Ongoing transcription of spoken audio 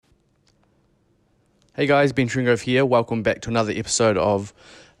Hey guys, Ben Tringrove here. Welcome back to another episode of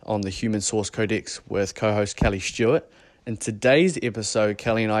On the Human Source Codex with co-host Kelly Stewart. In today's episode,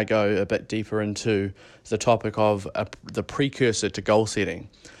 Kelly and I go a bit deeper into the topic of the precursor to goal setting.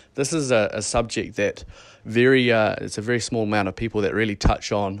 This is a subject that it's a very small amount of people that really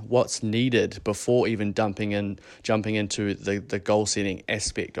touch on what's needed before even jumping into the goal setting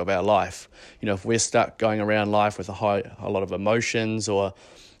aspect of our life. You know, if we're stuck going around life with a lot of emotions or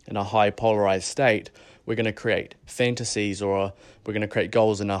in a high polarized state, we're going to create fantasies or we're going to create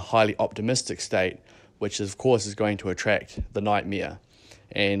goals in a highly optimistic state, which of course is going to attract the nightmare.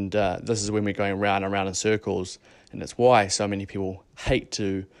 And this is when we're going round and round in circles. And it's why so many people hate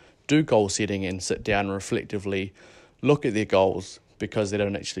to do goal setting and sit down and reflectively look at their goals because they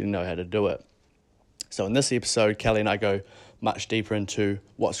don't actually know how to do it. So in this episode, Kelly and I go much deeper into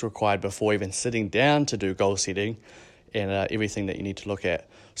what's required before even sitting down to do goal setting and everything that you need to look at.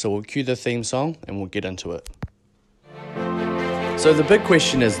 So we'll cue the theme song and we'll get into it. So the big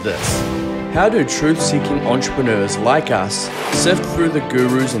question is this: how do truth-seeking entrepreneurs like us sift through the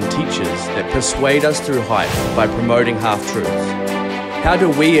gurus and teachers that persuade us through hype by promoting half-truths? How do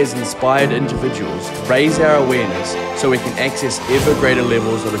we as inspired individuals raise our awareness so we can access ever greater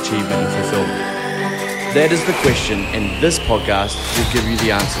levels of achievement and fulfillment? That is the question, and this podcast will give you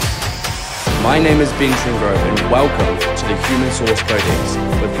the answers. My name is Ben Tringrove, and welcome to the Human Source Codex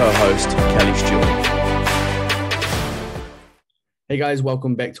with co-host Kelly Stewart. Hey guys,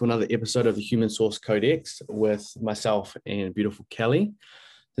 welcome back to another episode of the Human Source Codex with myself and beautiful Kelly.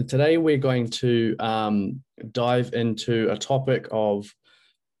 So today we're going to dive into a topic of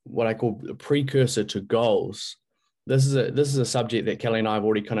what I call the precursor to goals. This is a subject that Kelly and I have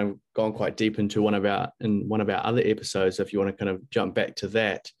already kind of gone quite deep into one of our other episodes. If you want to kind of jump back to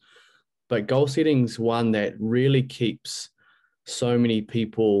that. But goal setting is one that really keeps so many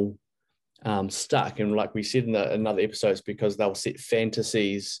people stuck. And like we said in another episode, it's because they'll set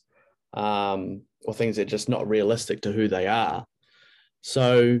fantasies or things that are just not realistic to who they are.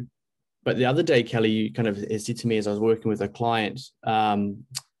 So, but the other day, Kelly, you kind of said to me as I was working with a client,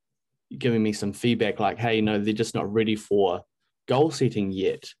 giving me some feedback like, hey, they're just not ready for goal setting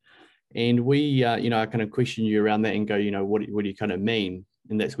yet. And we, I kind of question you around that and go, what do you kind of mean?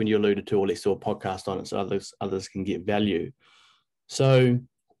 And that's when you alluded to, or let's do a podcast on it so others can get value. So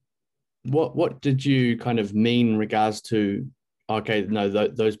what did you kind of mean in regards to, okay, no,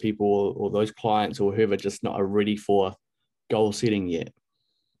 those people or those clients or whoever just not are ready for goal setting yet?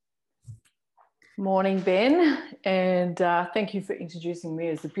 Morning, Ben, and thank you for introducing me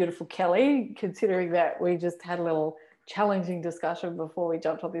as the beautiful Kelly, considering that we just had a little challenging discussion before we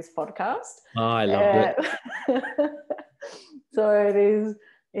jumped on this podcast. Oh, I loved it. So it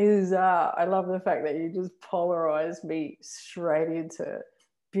is I love the fact that you just polarized me straight into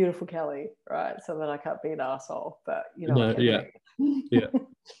beautiful Kelly, right? So that I can't be an asshole, but yeah. Yeah.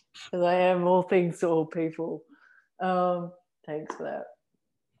 Because I am all things to all people. Thanks for that.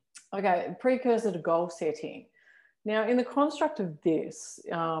 Okay, precursor to goal setting. Now, in the construct of this,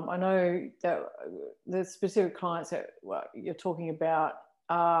 I know that the specific clients that you're talking about,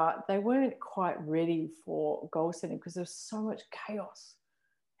 they weren't quite ready for goal setting because there's so much chaos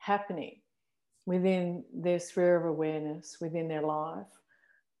happening within their sphere of awareness, within their life,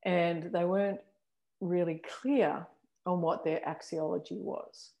 and they weren't really clear on what their axiology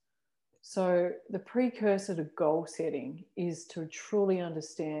was. So the precursor to goal setting is to truly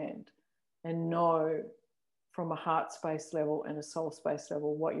understand and know from a heart space level and a soul space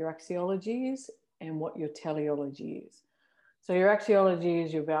level what your axiology is and what your teleology is. So your axiology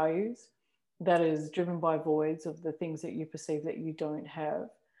is your values, that is driven by voids of the things that you perceive that you don't have,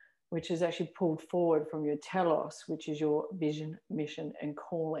 which is actually pulled forward from your telos, which is your vision, mission, and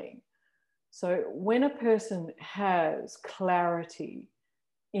calling. So when a person has clarity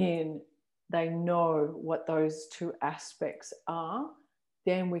in, they know what those two aspects are,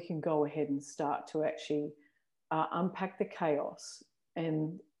 then we can go ahead and start to actually unpack the chaos.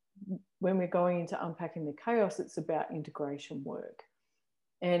 And when we're going into unpacking the chaos, it's about integration work.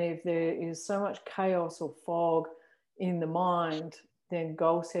 And if there is so much chaos or fog in the mind, then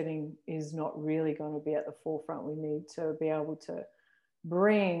goal setting is not really going to be at the forefront. We need to be able to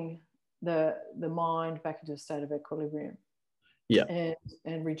bring the mind back into a state of equilibrium. Yeah.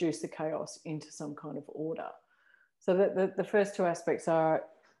 And reduce the chaos into some kind of order. So the first two aspects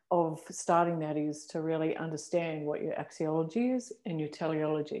of starting that is to really understand what your axiology is and your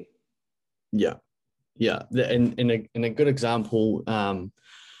teleology. Yeah. And a good example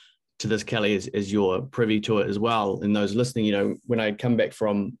to this, Kelly, is you're privy to it as well. And those listening, when I come back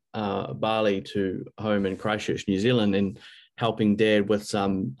from Bali to home in Christchurch, New Zealand, and helping dad with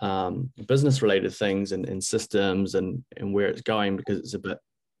some business related things and systems and where it's going, because it's a bit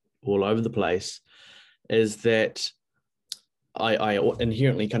all over the place, is that I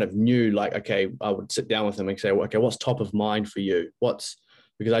inherently kind of knew, like, okay, I would sit down with him and say, well, okay, what's top of mind for you?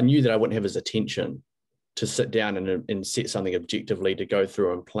 Because I knew that I wouldn't have his attention to sit down and set something objectively to go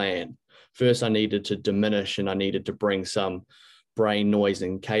through and plan. First, I needed to diminish and I needed to bring some brain noise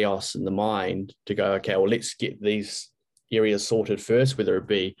and chaos in the mind to go, okay, well, let's get these areas sorted first, whether it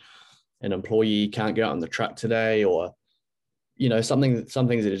be an employee can't go out on the truck today, or some things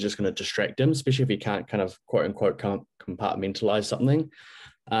that are just going to distract him, especially if he can't kind of quote unquote compartmentalize something.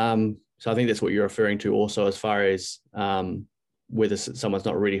 So I think that's what you're referring to also, as far as whether someone's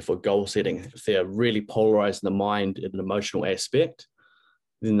not ready for goal setting. If they're really polarized in the mind in an emotional aspect,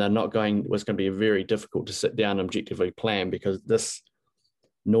 then they're not going, it's going to be very difficult to sit down and objectively plan, because this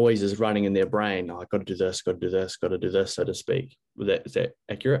noise is running in their brain. Oh, I've got to do this, got to do this, got to do this, so to speak. Is that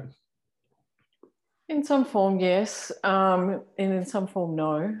accurate? In some form, yes. And in some form,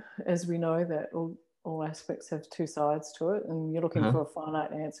 no. As we know that all aspects have two sides to it, and you're looking for a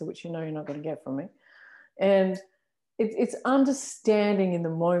finite answer, which you're not going to get from me. And it's understanding in the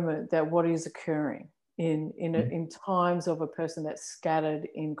moment that what is occurring in times of a person that's scattered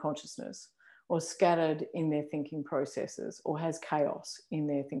in consciousness, or scattered in their thinking processes, or has chaos in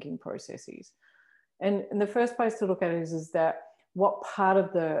their thinking processes. And the first place to look at it is that what part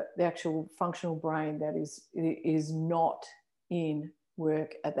of the actual functional brain that is not in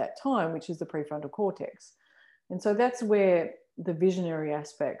work at that time, which is the prefrontal cortex. And so that's where the visionary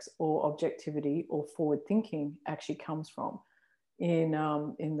aspects, or objectivity, or forward thinking actually comes from in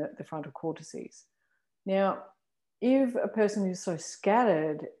the frontal cortices. Now, if a person is so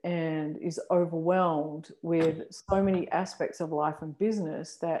scattered and is overwhelmed with so many aspects of life and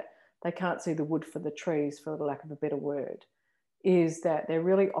business that they can't see the wood for the trees, for the lack of a better word, is that they're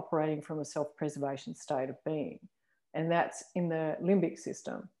really operating from a self-preservation state of being. And that's in the limbic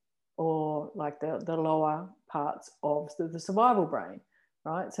system, or like the lower parts of the survival brain,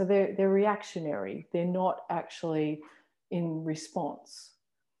 right? So they're reactionary. They're not actually in response.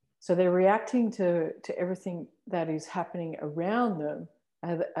 So they're reacting to everything that is happening around them,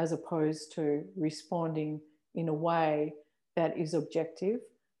 as opposed to responding in a way that is objective,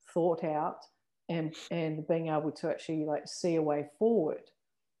 thought out, and being able to actually like see a way forward.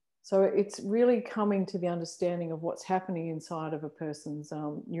 So it's really coming to the understanding of what's happening inside of a person's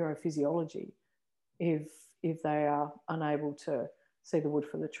neurophysiology if they are unable to see the wood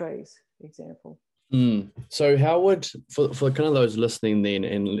for the trees, for example. So how would, for kind of those listening then,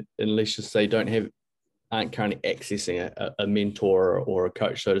 and let's just say aren't currently accessing a mentor or a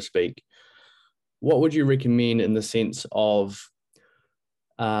coach, so to speak, what would you recommend in the sense of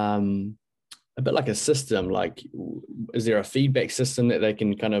a bit like a system? Like, is there a feedback system that they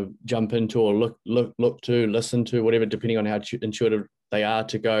can kind of jump into, or look to, listen to, whatever, depending on how intuitive they are,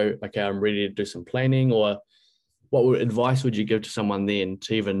 to go, okay, I'm ready to do some planning? Or what advice would you give to someone then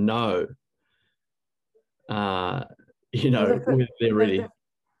to even know, whether they're ready?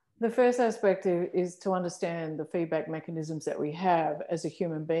 The first aspect is to understand the feedback mechanisms that we have as a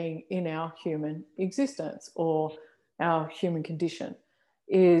human being in our human existence, or our human condition,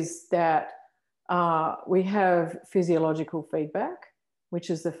 is that we have physiological feedback, which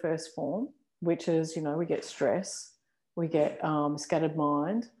is the first form, which is, we get stress, we get scattered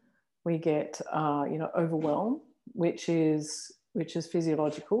mind, we get, overwhelm, which is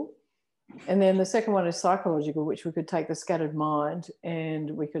physiological. And then the second one is psychological, which we could take the scattered mind,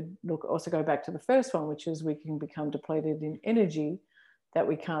 and we could also go back to the first one, which is we can become depleted in energy that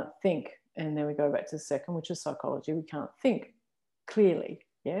we can't think. And then we go back to the second, which is psychology. We can't think clearly,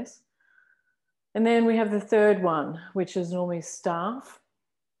 yes? And then we have the third one, which is normally staff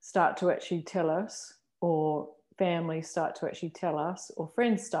start to actually tell us, or family start to actually tell us, or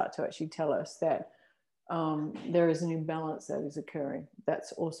friends start to actually tell us that there is an imbalance that is occurring.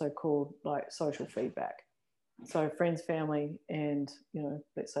 That's also called like social feedback. So friends, family, and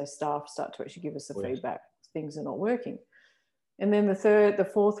let's say staff start to actually give us the feedback. Things are not working. And then the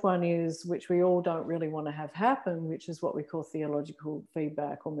fourth one is, which we all don't really want to have happen, which is what we call theological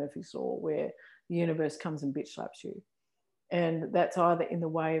feedback, or Murphy's Law, where the universe comes and bitch slaps you. And that's either in the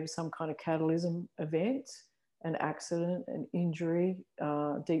way of some kind of catalysm event, an accident, an injury,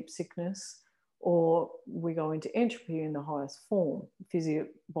 deep sickness, or we go into entropy in the highest form, physio,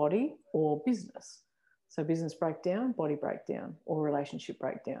 body, or business. So business breakdown, body breakdown, or relationship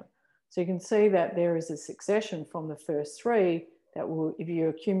breakdown. So you can see that there is a succession from the first three that will, if you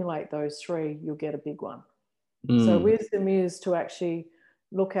accumulate those three, you'll get a big one. So wisdom is to actually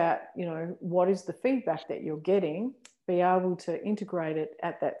look at, what is the feedback that you're getting, be able to integrate it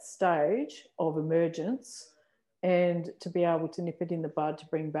at that stage of emergence and to be able to nip it in the bud to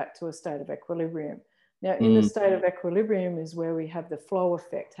bring back to a state of equilibrium. Now, in the state of equilibrium is where we have the flow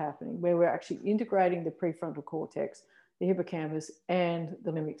effect happening, where we're actually integrating the prefrontal cortex, the hippocampus, and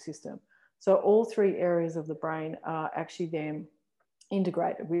the limbic system. So all three areas of the brain are actually then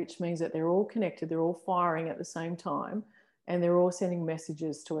integrated, which means that they're all connected, they're all firing at the same time, and they're all sending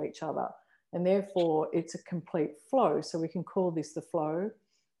messages to each other. And therefore, it's a complete flow. So we can call this the flow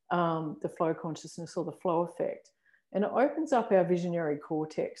consciousness or the flow effect. And it opens up our visionary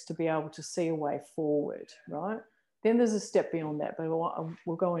cortex to be able to see a way forward, right? Then there's a step beyond that, but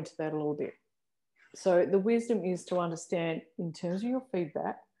we'll go into that a little bit. So the wisdom is to understand in terms of your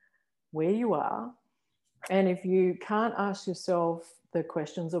feedback, where you are. And if you can't ask yourself the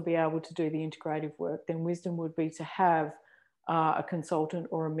questions or be able to do the integrative work, then wisdom would be to have a consultant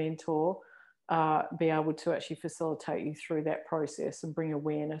or a mentor be able to actually facilitate you through that process and bring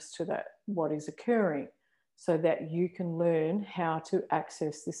awareness to that, what is occurring, so that you can learn how to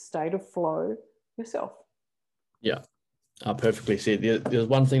access this state of flow yourself. Yeah, perfectly said. There's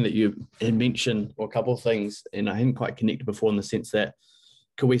one thing that you had mentioned, or a couple of things, and I hadn't quite connected before, in the sense that,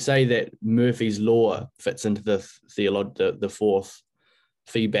 could we say that Murphy's Law fits into the fourth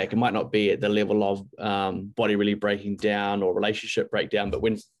feedback? It might not be at the level of body really breaking down or relationship breakdown, but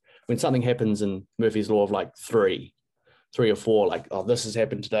when something happens in Murphy's Law of like three or four, like, oh, this has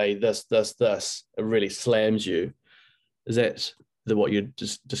happened today, this, it really slams you. Is that what you're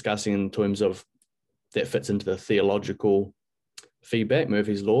just discussing in terms of that fits into the theological feedback,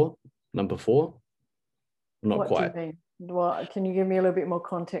 Murphy's Law, number 4? Not what quite. Do you mean? Well, can you give me a little bit more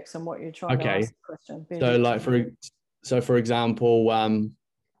context on what you're trying to ask the question? So for example,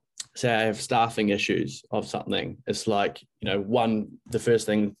 say I have staffing issues of something. It's like, the first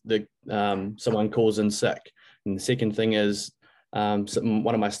thing that someone calls in sick. And the second thing is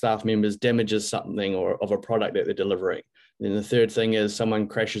one of my staff members damages something or of a product that they're delivering. And then the third thing is someone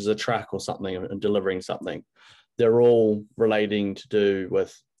crashes a truck or something and delivering something. They're all relating to do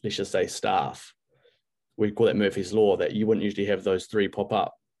with, let's just say, staff. We call that Murphy's Law, that you wouldn't usually have those three pop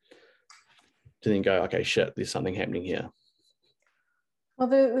up to then go, okay, shit, there's something happening here. Well,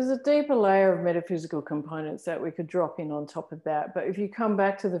 there's a deeper layer of metaphysical components that we could drop in on top of that. But if you come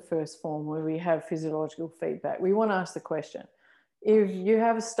back to the first form where we have physiological feedback, we want to ask the question. If you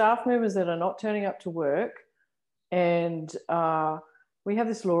have staff members that are not turning up to work, and we have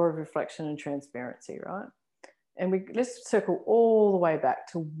this law of reflection and transparency, right? And let's circle all the way back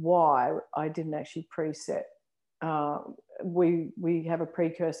to why I didn't actually preset. We have a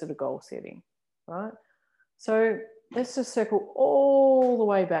precursor to goal setting, right? So let's just circle all the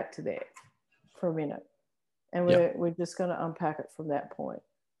way back to there for a minute. And we're just going to unpack it from that point.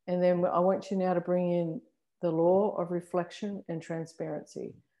 And then I want you now to bring in the law of reflection and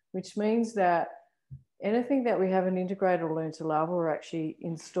transparency, which means that anything that we haven't integrated or learned to love or actually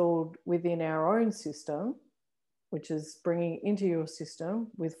installed within our own system, which is bringing into your system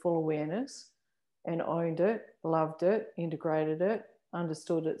with full awareness and owned it, loved it, integrated it,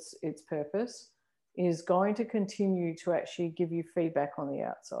 understood its purpose, is going to continue to actually give you feedback on the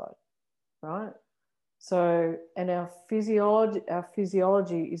outside, right? So, and our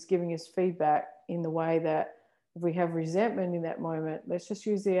physiology is giving us feedback in the way that if we have resentment in that moment, let's just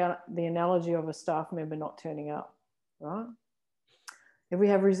use the analogy of a staff member not turning up, right? If we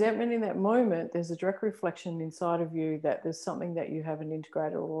have resentment in that moment, there's a direct reflection inside of you that there's something that you haven't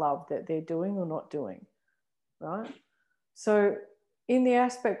integrated or loved that they're doing or not doing, right? So in the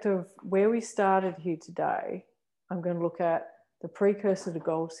aspect of where we started here today, I'm going to look at the precursor to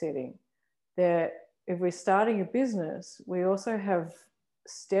goal setting. That if we're starting a business, we also have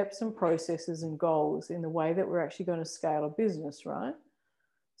steps and processes and goals in the way that we're actually going to scale a business, right?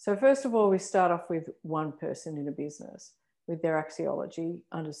 So first of all, we start off with one person in a business with their axiology,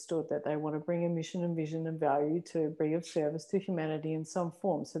 understood that they want to bring a mission and vision and value to be of service to humanity in some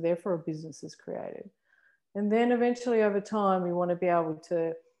form. So therefore a business is created. And then eventually over time, we want to be able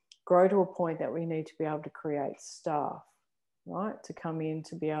to grow to a point that we need to be able to create staff, right? To come in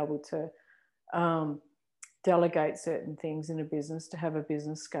to be able to delegate certain things in a business to have a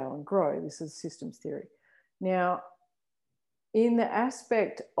business scale and grow. This is systems theory. Now, in the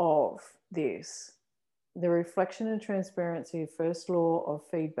aspect of this, the reflection and transparency, first law of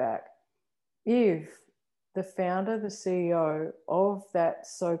feedback, if the founder, the CEO of that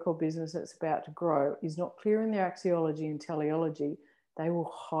so-called business that's about to grow is not clear in their axiology and teleology, they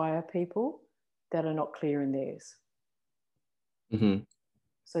will hire people that are not clear in theirs. Mm-hmm.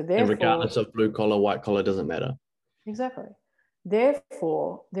 So therefore, and regardless of blue collar, white collar, doesn't matter. Exactly.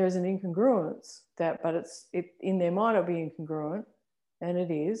 Therefore, there is an incongruence but in their mind it'll be incongruent, and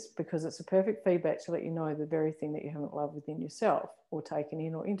it is, because it's a perfect feedback to let you know the very thing that you haven't loved within yourself or taken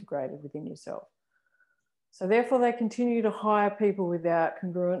in or integrated within yourself. So therefore, they continue to hire people without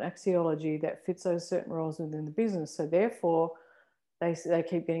congruent axiology that fits those certain roles within the business. So therefore, they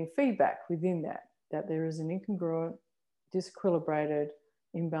keep getting feedback within that there is an incongruent, disequilibrated,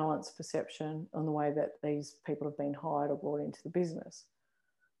 imbalanced perception on the way that these people have been hired or brought into the business.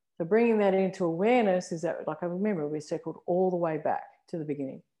 So bringing that into awareness is that, like I remember, we circled all the way back to the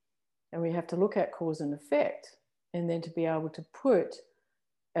beginning. And we have to look at cause and effect, and then to be able to put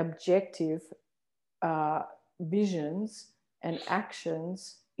objective visions and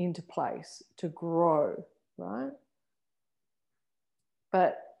actions into place to grow, right?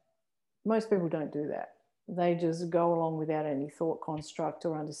 But most people don't do that. They just go along without any thought construct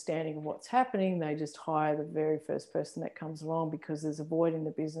or understanding of what's happening. They just hire the very first person that comes along because there's a void in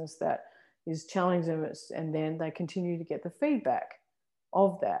the business that is challenging them, and then they continue to get the feedback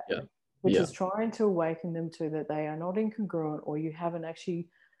of that, which is trying to awaken them to that they are not incongruent, or you haven't actually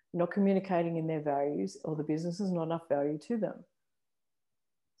not communicating in their values, or the business is not enough value to them.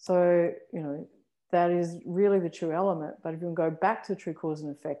 So, that is really the true element. But if you can go back to true cause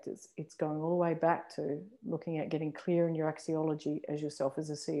and effect, it's going all the way back to looking at getting clear in your axiology as yourself as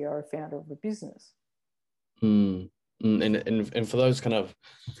a CEO or founder of a business. And for those kind of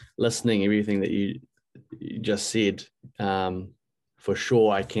listening, everything that you just said, for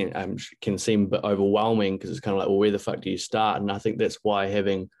sure, I can seem a bit overwhelming, because it's kind of like, well, where the fuck do you start? And I think that's why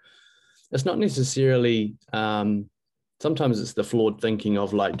it's not necessarily, sometimes it's the flawed thinking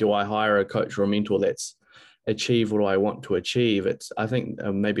of like, do I hire a coach or a mentor that's achieve what I want to achieve? I think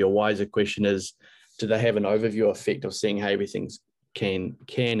maybe a wiser question is, do they have an overview effect of seeing how everything's can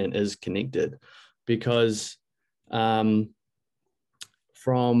and is connected? Because just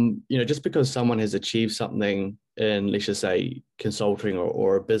because someone has achieved something in, let's just say, consulting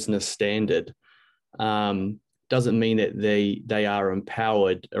or a business standard, doesn't mean that they are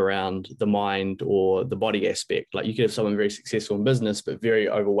empowered around the mind or the body aspect. Like, you could have someone very successful in business but very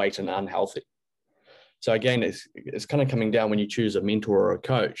overweight and unhealthy. So again, it's kind of coming down, when you choose a mentor or a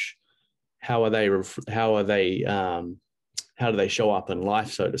coach, how do they show up in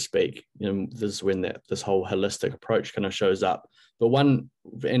life, so to speak? This is when this whole holistic approach kind of shows up. But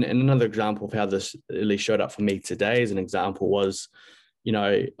another example of how this really showed up for me today, as an example, was,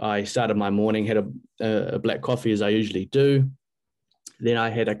 I started my morning, had a black coffee as I usually do. Then I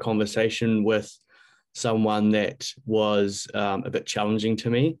had a conversation with someone that was a bit challenging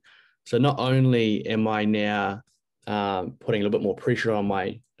to me. So not only am I now putting a little bit more pressure on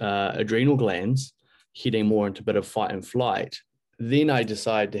my adrenal glands, heading more into a bit of fight and flight, then I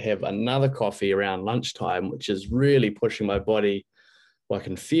decided to have another coffee around lunchtime, which is really pushing my body. Well, I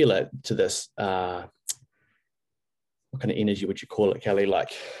can feel it to this, what kind of energy would you call it, Kelly?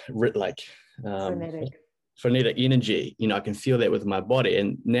 Like frenetic energy. I can feel that with my body.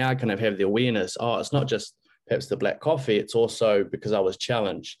 And now I kind of have the awareness, it's not just perhaps the black coffee, it's also because I was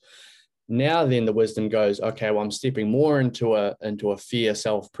challenged. Now then the wisdom goes, okay, well, I'm stepping more into a fear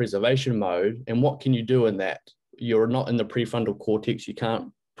self-preservation mode. And what can you do in that? You're not in the prefrontal cortex. You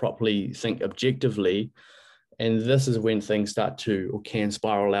can't properly think objectively. And this is when things start to, or can,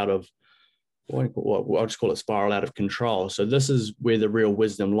 spiral out of, I'll just call it spiral out of control. So this is where the real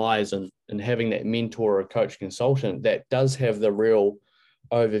wisdom lies in having that mentor or coach consultant that does have the real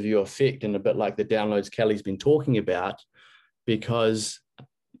overview effect, and a bit like the downloads Kelly's been talking about. Because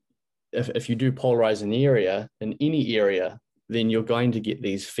if you do polarize in any area, then you're going to get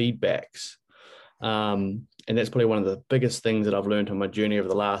these feedbacks. And that's probably one of the biggest things that I've learned on my journey over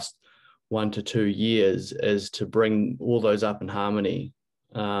the last 1 to 2 years, is to bring all those up in harmony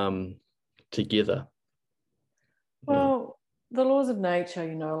together. Well, the laws of nature,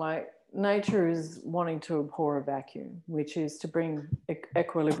 like nature is wanting to abhor a vacuum, which is to bring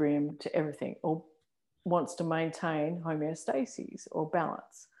equilibrium to everything, or wants to maintain homeostasis or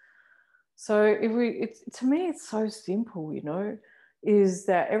balance. So to me, it's so simple, is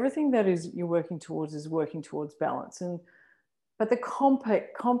that everything that you're working towards is working towards balance. But the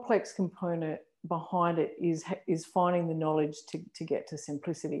complex component behind it is finding the knowledge to get to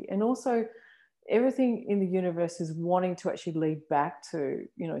simplicity. And also everything in the universe is wanting to actually lead back to,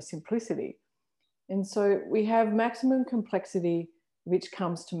 simplicity. And so we have maximum complexity, which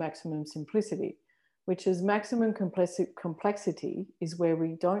comes to maximum simplicity, which is maximum complexity is where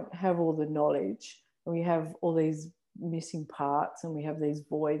we don't have all the knowledge, and we have all these missing parts, and we have these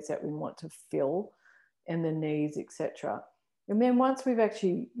voids that we want to fill, and the needs, etc. And then once we've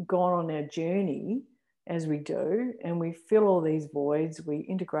actually gone on our journey as we do, and we fill all these voids, we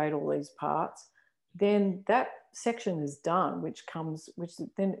integrate all these parts, then that section is done, which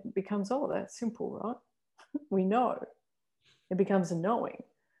then becomes, oh, that's simple, right? We know. It becomes a knowing.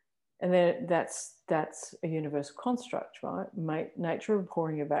 And then that's a universal construct, right? Nature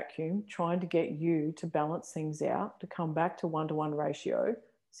abhorring a vacuum, trying to get you to balance things out, to come back to 1-to-1 ratio,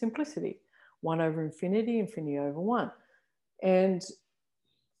 simplicity, 1 over infinity, infinity over 1. And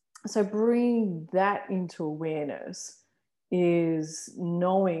so bringing that into awareness is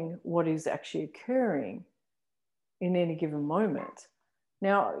knowing what is actually occurring in any given moment.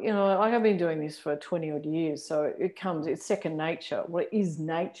 Now, like I've been doing this for 20 odd years, so it's second nature. What is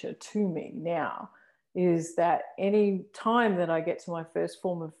nature to me now is that any time that I get to my first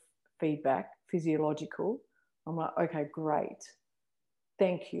form of feedback, physiological, I'm like, okay, great.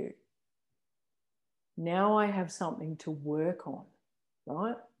 Thank you. Now I have something to work on,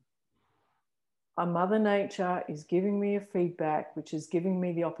 right? Mother Nature is giving me a feedback, which is giving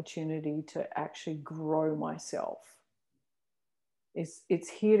me the opportunity to actually grow myself. It's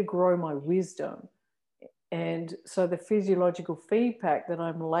here to grow my wisdom. And so the physiological feedback that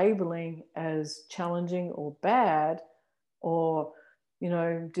I'm labeling as challenging or bad, or,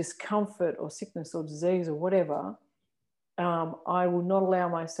 discomfort or sickness or disease or whatever, I will not allow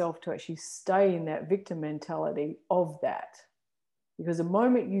myself to actually stay in that victim mentality of that. Because the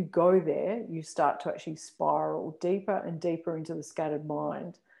moment you go there, you start to actually spiral deeper and deeper into the scattered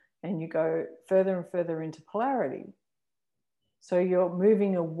mind, and you go further and further into polarity. So you're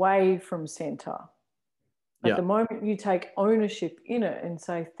moving away from center. But the moment you take ownership in it and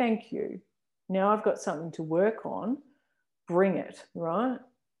say, thank you, now I've got something to work on, bring it, right?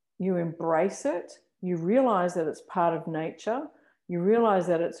 You embrace it. You realize that it's part of nature. You realize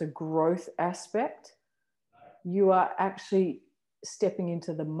that it's a growth aspect. You are actually stepping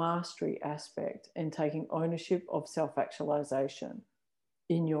into the mastery aspect and taking ownership of self-actualization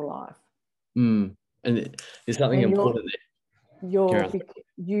in your life. And there's something important there.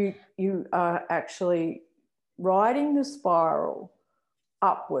 You are actually riding the spiral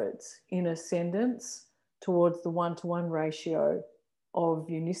upwards in ascendance towards the 1-to-1 ratio of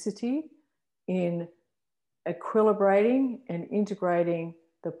unicity, in equilibrating and integrating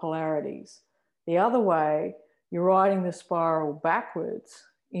the polarities. The other way, you're riding the spiral backwards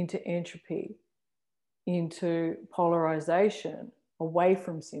into entropy, into polarization, away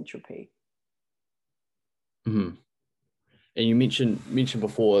from syntropy. Mm-hmm. And you mentioned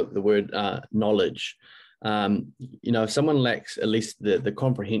before the word knowledge. If someone lacks at least the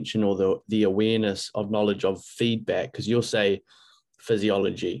comprehension or the awareness of knowledge of feedback, because you'll say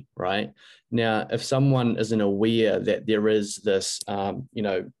physiology, right? Now, if someone isn't aware that there is this,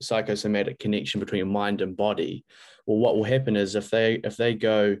 psychosomatic connection between mind and body, well, what will happen is if they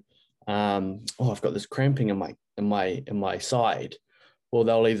go, I've got this cramping in my side. Well,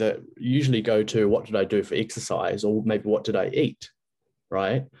 they'll usually go to, what did I do for exercise, or maybe what did I eat,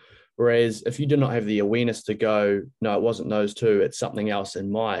 right? Whereas if you do not have the awareness to go, no, it wasn't those two, it's something else in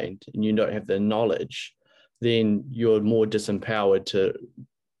mind, and you don't have the knowledge, then you're more disempowered to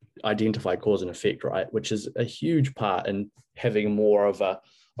identify cause and effect, right? Which is a huge part in having more of a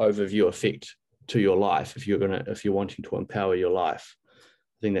overview effect to your life if you're wanting to empower your life.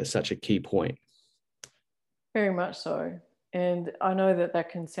 I think that's such a key point. Very much so. And I know that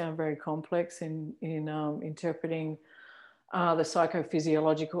can sound very complex in interpreting the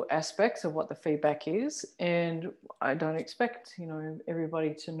psychophysiological aspects of what the feedback is. And I don't expect,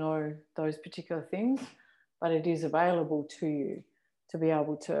 everybody to know those particular things, but it is available to you to be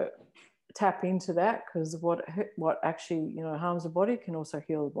able to tap into that, because what actually, harms the body can also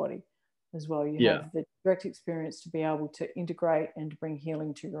heal the body as well. You have the direct experience to be able to integrate and to bring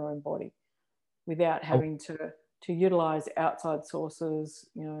healing to your own body without having to utilize outside sources,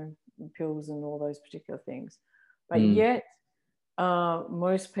 pills and all those particular things. But yet,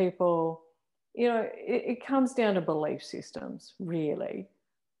 most people, it comes down to belief systems, really,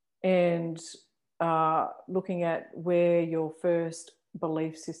 and looking at where your first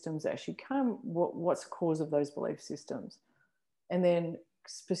belief systems actually come, what's the cause of those belief systems, and then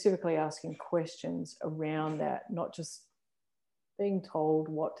specifically asking questions around that, not just being told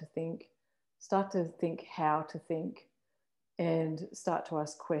what to think. Start to think how to think, and start to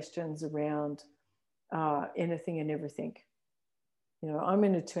ask questions around anything and everything. I'm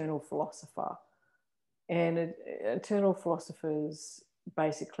an eternal philosopher, and eternal philosophers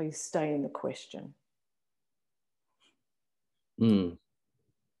basically stay in the question. You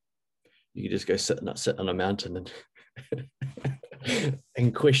could just go sit on a mountain and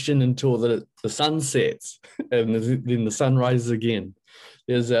and question until the sun sets, and then the sun rises again.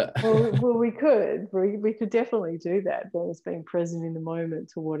 There's a well, we could definitely do that. There's being present in the moment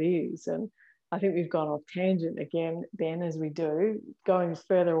to what is, and I think we've gone off tangent again, Ben, as we do, going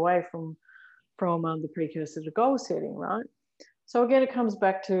further away from the precursor to goal setting, right? So again, it comes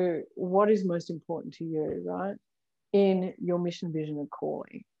back to what is most important to you, right, in your mission, vision, and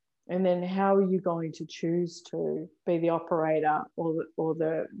calling, and then how are you going to choose to be the operator or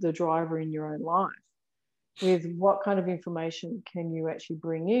the driver in your own life? With what kind of information can you actually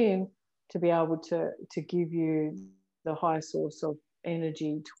bring in to be able to give you the highest source of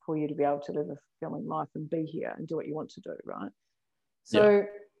energy for you to be able to live a fulfilling life and be here and do what you want to do, right? So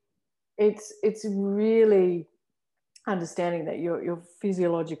it's really understanding that your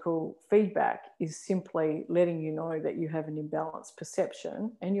physiological feedback is simply letting you know that you have an imbalanced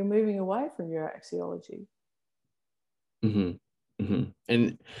perception and you're moving away from your axiology. Mm-hmm. Mm-hmm.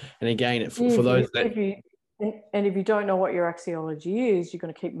 And again, for those that if you don't know what your axiology is, you're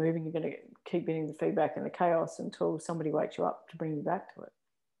going to keep moving. You're going to keep getting the feedback and the chaos until somebody wakes you up to bring you back to it.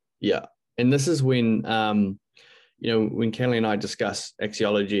 Yeah, and this is when when Kelly and I discuss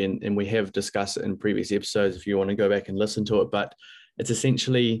axiology, and we have discussed it in previous episodes. If you want to go back and listen to it, but it's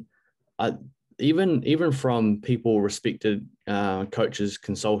essentially even from people, respected coaches,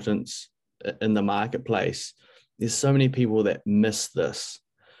 consultants in the marketplace, there's so many people that miss this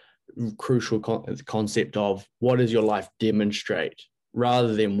crucial concept of what does your life demonstrate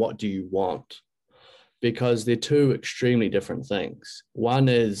rather than what do you want, because they're two extremely different things. One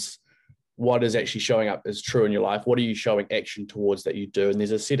is what is actually showing up as true in your life. What are you showing action towards that you do? And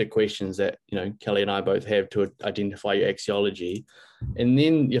there's a set of questions that Kelly and I both have to identify your axiology. And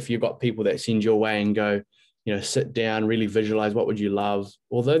then if you've got people that send you away and go, sit down, really visualize what would you love,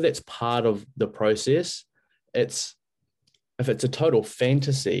 although that's part of the process, if it's a total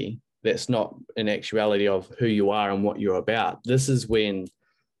fantasy, that's not an actuality of who you are and what you're about. This is when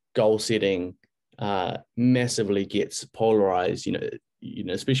goal setting massively gets polarized.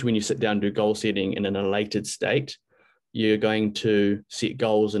 Especially when you sit down and do goal setting in an elated state, you're going to set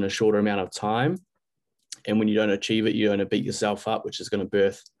goals in a shorter amount of time. And when you don't achieve it, you're going to beat yourself up, which is going to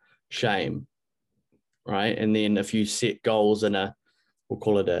birth shame, right? And then if you set goals we'll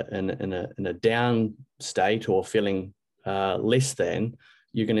call it in a down state or feeling less than,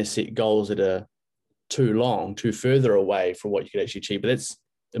 you're going to set goals that are too further away from what you could actually achieve. But that's,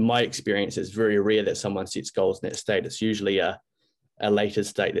 in my experience, it's very rare that someone sets goals in that state. It's usually a later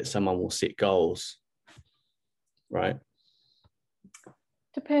state that someone will set goals, right?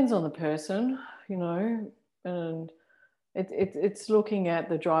 Depends on the person, and it's looking at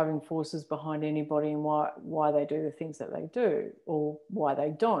the driving forces behind anybody and why they do the things that they do or why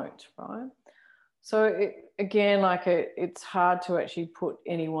they don't, right? So it's hard to actually put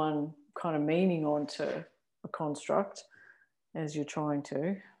any one kind of meaning onto a construct as you're trying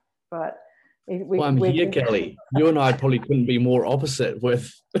to, but I'm here, Kelly. You and I probably couldn't be more opposite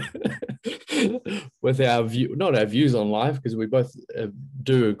with with our view, not our views on life, because we both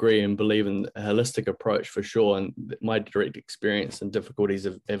do agree and believe in a holistic approach for sure. And my direct experience and difficulties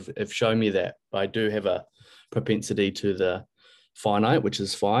have shown me that I do have a propensity to the finite, which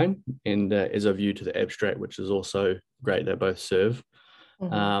is fine, and as a view to the abstract, which is also great. They both serve.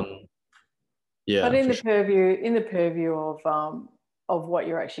 Mm-hmm. Yeah, but in the purview of what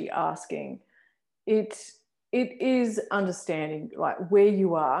you're actually asking, it is understanding like where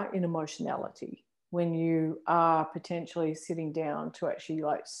you are in emotionality when you are potentially sitting down to actually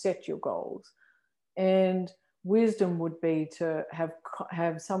like set your goals, and wisdom would be to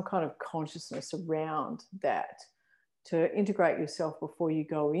have some kind of consciousness around that, to integrate yourself before you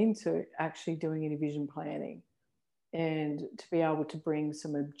go into actually doing any vision planning, and to be able to bring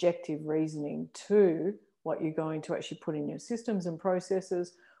some objective reasoning to what you're going to actually put in your systems and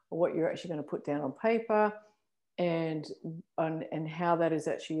processes, or what you're actually going to put down on paper, and how that is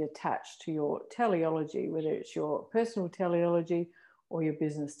actually attached to your teleology, whether it's your personal teleology or your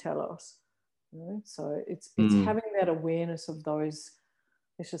business telos. So it's having that awareness of those,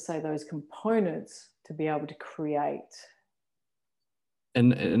 let's just say, those components to be able to create.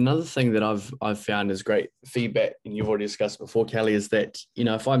 And another thing that I've found is great feedback, and you've already discussed before, Kelly, is that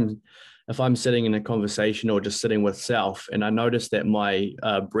if I'm sitting in a conversation or just sitting with self, and I notice that my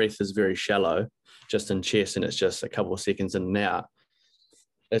breath is very shallow, just in chest, and it's just a couple of seconds in and out.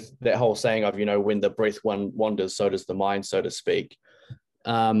 It's that whole saying of when the breath wanders, so does the mind, so to speak.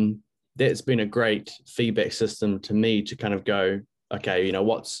 That's been a great feedback system to me to kind of go, okay,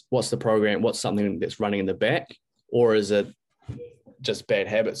 what's the program? What's something that's running in the back, or is it just bad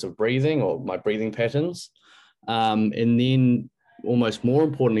habits of breathing or my breathing patterns? And then almost more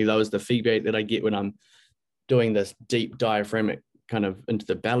importantly, though, is the feedback that I get when I'm doing this deep diaphragmatic kind of into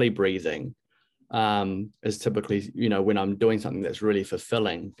the belly breathing is typically, when I'm doing something that's really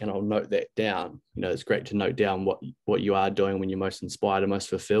fulfilling, and I'll note that down. It's great to note down what you are doing when you're most inspired and most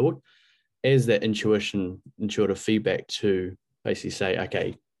fulfilled, as that intuitive feedback to basically say,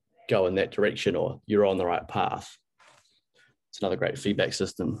 okay, go in that direction, or you're on the right path. It's another great feedback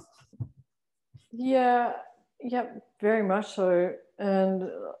system. Yeah, very much so. And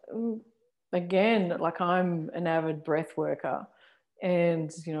again, like, I'm an avid breath worker,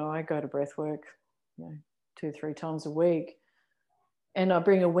 and I go to breath work 2-3 times a week, and I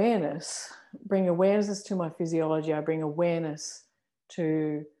bring awareness to my physiology. I bring awareness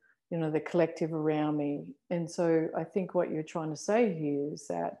to the collective around me. And so I think what you're trying to say here is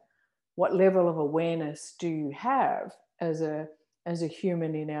that, what level of awareness do you have as a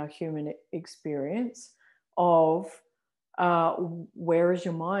human in our human experience of where is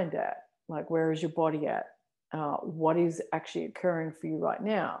your mind at? Like, where is your body at? What is actually occurring for you right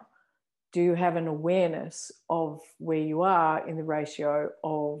now? Do you have an awareness of where you are in the ratio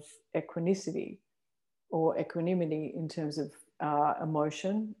of equanicity or equanimity in terms of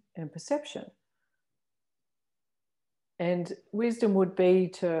emotion and perception? And wisdom would be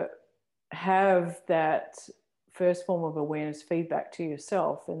to have that first form of awareness feedback to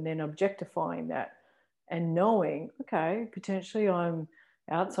yourself, and then objectifying that and knowing, okay, potentially I'm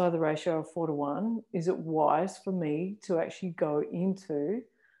outside the ratio of 4:1. Is it wise for me to actually go into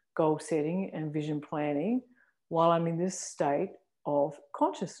goal setting and vision planning while I'm in this state of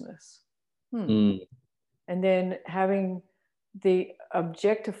consciousness? And then having the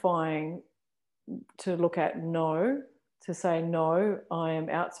objectifying to look at no, to say, no, I am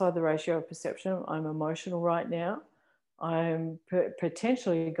outside the ratio of perception. I'm emotional right now. I'm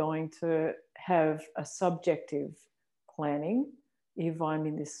potentially going to have a subjective planning if I'm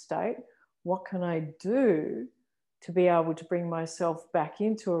in this state. What can I do to be able to bring myself back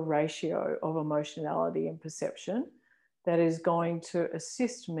into a ratio of emotionality and perception that is going to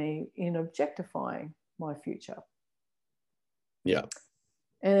assist me in objectifying my future? Yeah.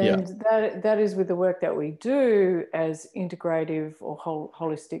 And that is with the work that we do as integrative or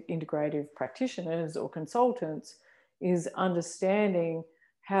holistic integrative practitioners or consultants, is understanding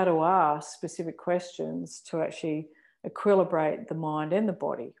how to ask specific questions to actually equilibrate the mind and the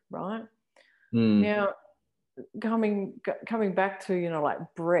body, right? Now, coming back to, like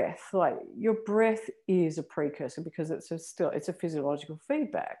breath, like your breath is a precursor, because it's a physiological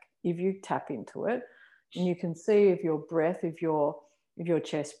feedback. If you tap into it and you can see if your breath, if you're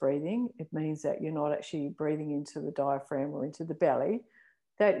chest breathing, it means that you're not actually breathing into the diaphragm or into the belly,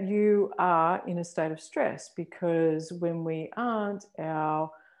 that you are in a state of stress, because when we aren't,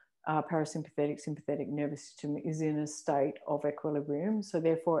 our parasympathetic, sympathetic nervous system is in a state of equilibrium. So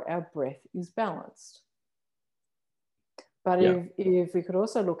therefore our breath is balanced. But if we could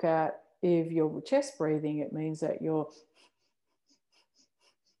also look at, if you're chest breathing, it means that you're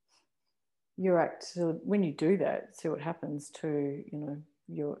actually, when you do that, see what happens to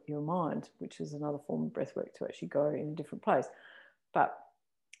your mind, which is another form of breath work to actually go in a different place. But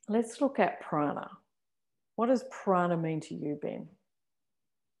let's look at prana. What does prana mean to you, Ben?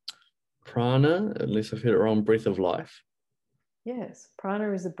 Prana, unless I've heard it wrong, breath of life. Yes,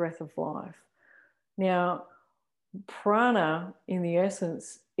 prana is the breath of life. Now, prana in the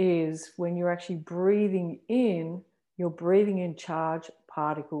essence is when you're actually breathing in, you're breathing in charged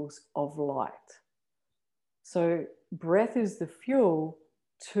particles of light. So breath is the fuel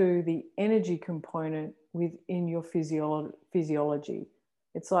to the energy component within your physiology.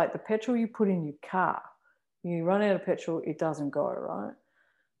 It's like the petrol you put in your car. You run out of petrol, it doesn't go, right?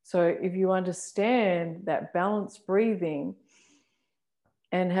 So if you understand that balanced breathing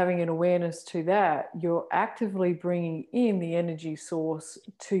and having an awareness to that, you're actively bringing in the energy source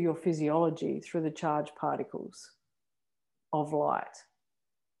to your physiology through the charged particles of light.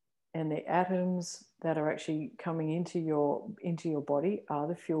 And the atoms that are actually coming into your body are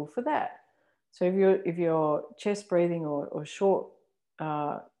the fuel for that. So if you're chest breathing or short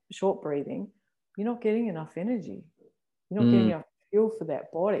breathing, you're not getting enough energy. You're not getting enough fuel for that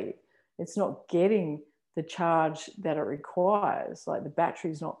body. It's not getting the charge that it requires. Like the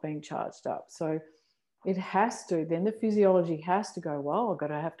battery's not being charged up. So it has to. Then the physiology has to go, well,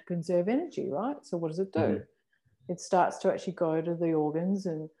 have to conserve energy, right? So what does it do? It starts to actually go to the organs,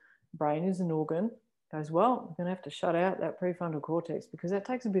 and brain is an organ. Goes, well, we're going to have to shut out that prefrontal cortex because that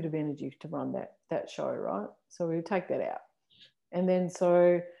takes a bit of energy to run that show, right? So we take that out. And then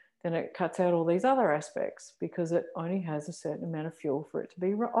it cuts out all these other aspects because it only has a certain amount of fuel for it to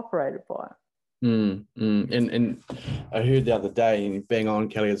be operated by. And I heard the other day, being on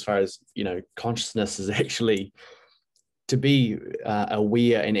Kelly, as far as consciousness is actually to be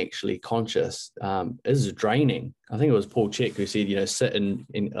aware and actually conscious is draining. I think it was Paul Chek who said, sit in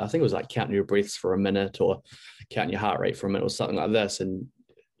I think it was like counting your breaths for a minute or counting your heart rate for a minute or something like this. And,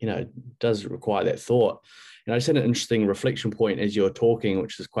 it does require that thought. And I just had an interesting reflection point as you were talking,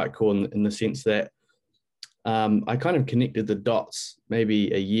 which is quite cool in the sense that I kind of connected the dots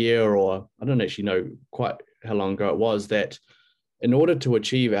maybe a year, or I don't actually know quite how long ago it was, that in order to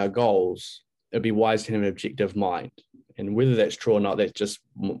achieve our goals, it'd be wise to have an objective mind. And whether that's true or not, that's just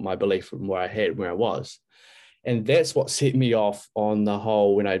my belief from where I was. And that's what set me off on the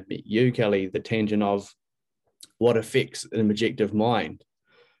whole, when I met you, Kelly, the tangent of what affects an objective mind.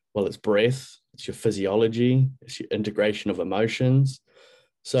 Well, it's breath, it's your physiology, it's your integration of emotions.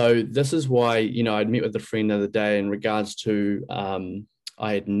 So this is why, I'd met with a friend the other day in regards to,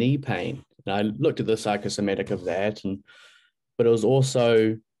 I had knee pain. And I looked at the psychosomatic of that, but it was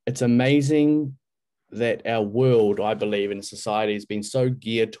also, it's amazing that our world, I believe, in society has been so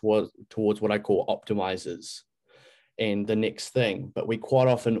geared towards what I call optimizers and the next thing. But we quite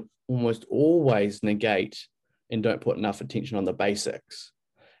often almost always negate and don't put enough attention on the basics.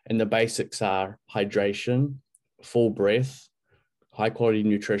 And the basics are hydration, full breath, high quality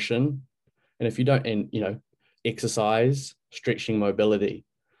nutrition. And if you don't, exercise, stretching, mobility.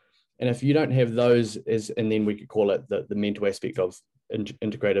 And if you don't have those, and then we could call it the mental aspect of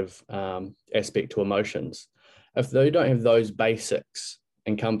integrative aspect to emotions. If they don't have those basics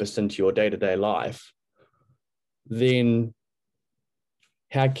encompassed into your day-to-day life, then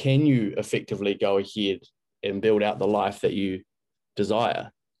how can you effectively go ahead and build out the life that you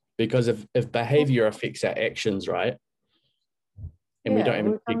desire? Because if behavior affects our actions, right, and we don't have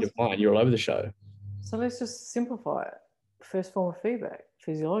an objective mind, you're all over the show. So let's just simplify it. First form of feedback,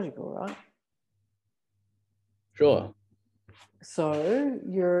 physiological, right? Sure. So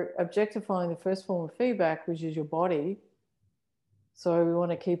you're objectifying the first form of feedback, which is your body. So we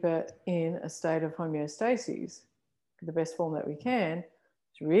want to keep it in a state of homeostasis, the best form that we can.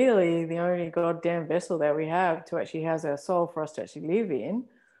 It's really the only goddamn vessel that we have to actually house our soul for us to actually live in.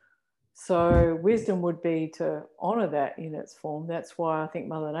 So wisdom would be to honor that in its form. That's why I think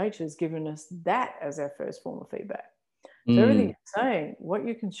Mother Nature has given us that as our first form of feedback. So everything you're saying, what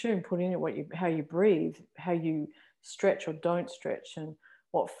you consume, put in it, how you breathe, how you stretch or don't stretch, and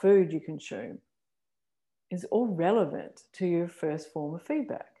what food you consume is all relevant to your first form of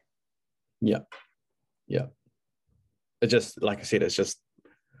feedback. Yeah. It just, like I said, it's just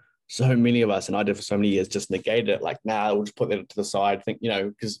so many of us, and I did for so many years, just negated it. Like, nah, we'll just put that to the side. Think,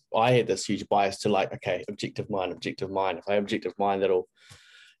 because I had this huge bias to like, okay, objective mind. If I have objective mind, that'll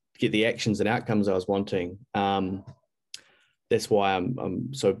get the actions and outcomes I was wanting. That's why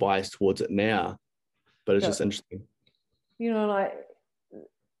I'm so biased towards it now. But it's just interesting. Like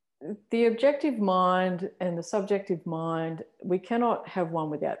the objective mind and the subjective mind, we cannot have one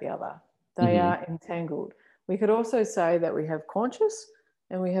without the other. They are entangled. We could also say that we have conscious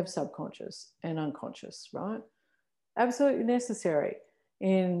and we have subconscious and unconscious, right? Absolutely necessary.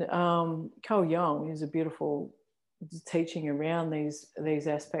 In Carl Jung is a beautiful teaching around these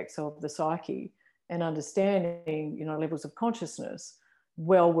aspects of the psyche and understanding, levels of consciousness.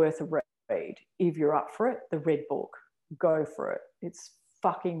 Well worth a read. If you're up for it, the Red Book, go for it. It's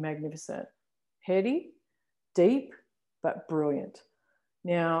fucking magnificent. Heady, deep, but brilliant.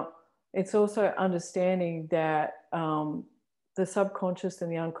 Now, it's also understanding that the subconscious and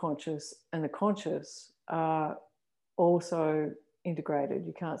the unconscious and the conscious are also integrated.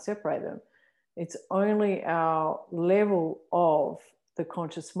 You can't separate them. It's only our level of the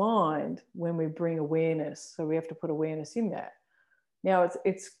conscious mind when we bring awareness. So we have to put awareness in that. Now,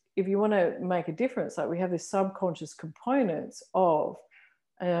 it's if you want to make a difference, like we have this subconscious components of,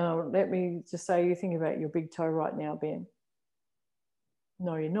 let me just say, you think about your big toe right now, Ben.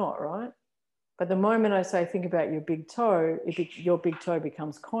 No, you're not, right? But the moment I say think about your big toe, your big toe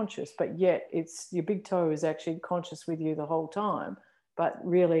becomes conscious, but yet your big toe is actually conscious with you the whole time. But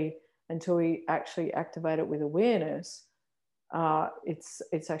really, until we actually activate it with awareness,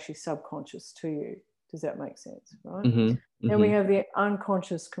 it's actually subconscious to you. Does that make sense, right? Then we have the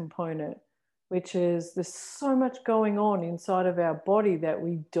unconscious component, which is there's so much going on inside of our body that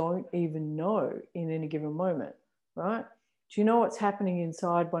we don't even know in any given moment, right? Do you know what's happening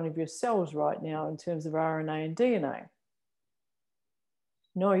inside one of your cells right now in terms of RNA and DNA?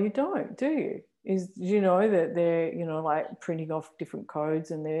 No, you don't, do you? Do you know that they're, like printing off different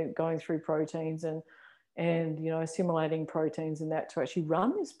codes and they're going through proteins and assimilating proteins and that to actually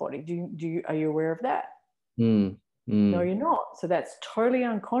run this body? Are you aware of that? No, you're not. So that's totally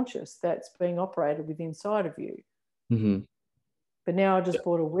unconscious. That's being operated with inside of you. But now I just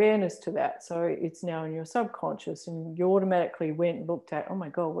brought awareness to that. So it's now in your subconscious, and you automatically went and looked at, oh my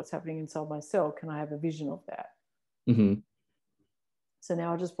God, what's happening inside my cell? Can I have a vision of that? Mm-hmm. So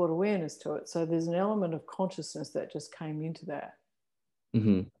now I just brought awareness to it. So there's an element of consciousness that just came into that.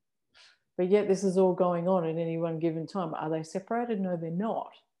 Mm-hmm. But yet this is all going on at any one given time. Are they separated? No, they're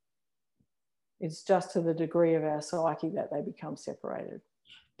not. It's just to the degree of our psyche that they become separated.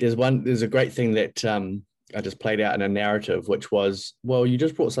 There's a great thing that I just played out in a narrative, which was, well, you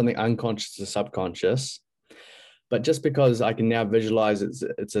just brought something unconscious to subconscious, but just because I can now visualize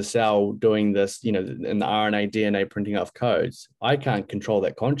it's a cell doing this, in the RNA, DNA printing off codes, I can't control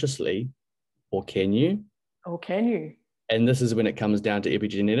that consciously, or can you? Or can you? And this is when it comes down to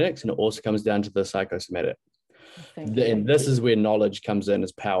epigenetics, and it also comes down to the psychosomatic. Thank you. And this is where knowledge comes in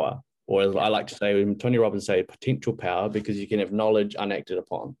as power, or as I like to say, when Tony Robbins say, potential power, because you can have knowledge unacted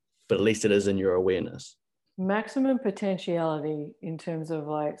upon, but at least it is in your awareness. Maximum potentiality, in terms of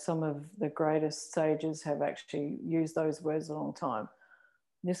like some of the greatest sages have actually used those words a long time.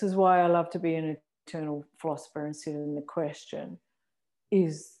 This is why I love to be an eternal philosopher and sit in the question,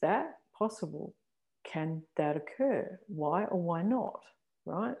 is that possible? Can that occur? Why or why not?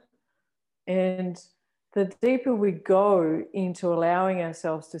 Right? And the deeper we go into allowing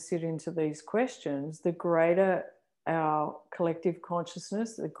ourselves to sit into these questions, the greater our collective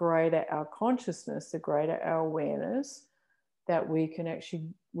consciousness, the greater our consciousness, the greater our awareness that we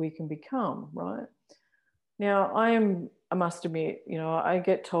can become, right? Now, I must admit, I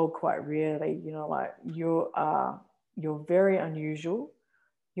get told quite rarely, like you're very unusual,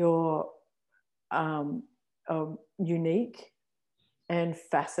 you're unique and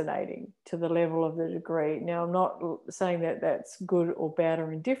fascinating to the level of the degree. Now, I'm not saying that that's good or bad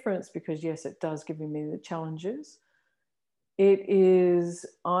or indifference, because yes, it does give me the challenges. It is,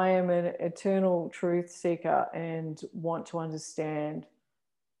 I am an eternal truth seeker and want to understand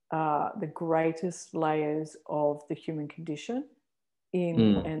the greatest layers of the human condition and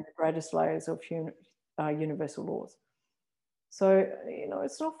the greatest layers of universal laws. So,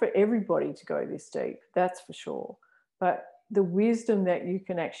 it's not for everybody to go this deep, that's for sure. But the wisdom that you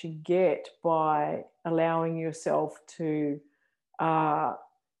can actually get by allowing yourself to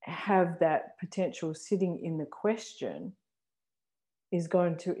have that potential sitting in the question is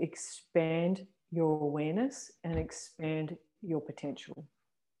going to expand your awareness and expand your potential.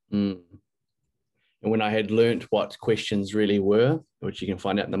 And when I had learnt what questions really were, which you can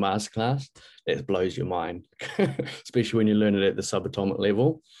find out in the masterclass, that blows your mind, especially when you learn it at the subatomic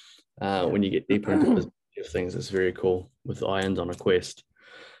level. When you get deeper into the things, it's very cool with ions on a quest.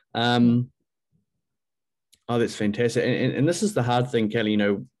 Oh, that's fantastic. And this is the hard thing, Kelly,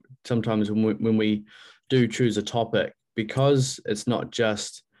 sometimes when we do choose a topic, because it's not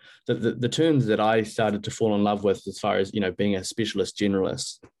just the terms that I started to fall in love with as far as, being a specialist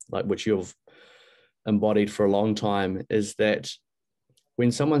generalist, like which you've embodied for a long time, is that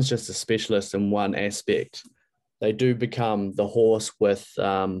when someone's just a specialist in one aspect, they do become the horse with,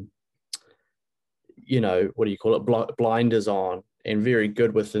 what do you call it, blinders on, and very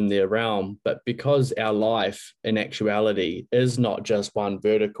good within their realm. But because our life in actuality is not just one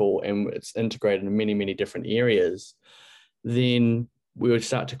vertical and it's integrated in many, many different areas, then we would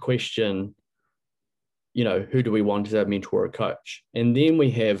start to question, who do we want as our mentor or coach? And then we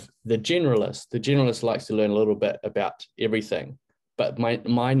have the generalist. The generalist likes to learn a little bit about everything, but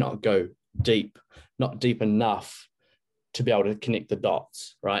might not go deep, not deep enough to be able to connect the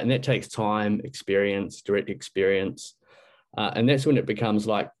dots, right? And that takes time, experience, direct experience. And that's when it becomes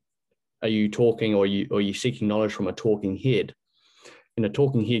like, are you talking or are you seeking knowledge from a talking head? And a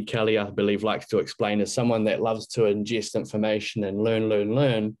talking head, Kelly, I believe, likes to explain as someone that loves to ingest information and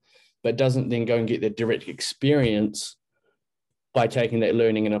learn, but doesn't then go and get the direct experience by taking that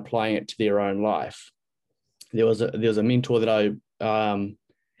learning and applying it to their own life. There was a mentor that I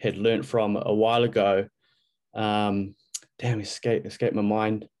had learned from a while ago. Escaped my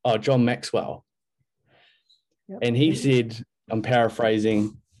mind. Oh, John Maxwell. Yep. And he said, I'm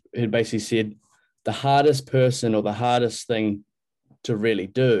paraphrasing, he basically said, the hardest person or the hardest thing to really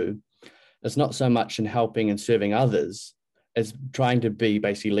do is not so much in helping and serving others as trying to be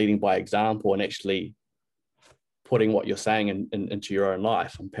basically leading by example and actually putting what you're saying into your own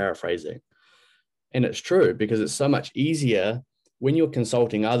life. I'm paraphrasing. And it's true, because it's so much easier when you're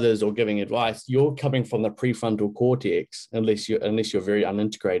consulting others or giving advice, you're coming from the prefrontal cortex, unless you're very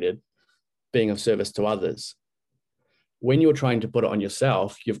unintegrated, being of service to others. When you're trying to put it on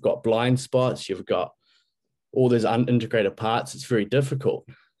yourself, you've got blind spots, you've got all those unintegrated parts, it's very difficult.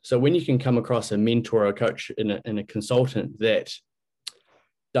 So when you can come across a mentor or a coach and a consultant that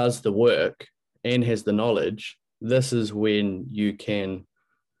does the work and has the knowledge, this is when you can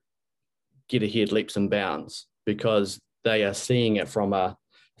get ahead leaps and bounds, because they are seeing it from a,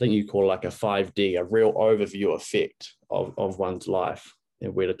 I think you call like a 5D, a real overview effect of one's life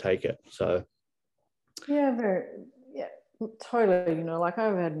and where to take it. So Yeah, yeah, totally. Like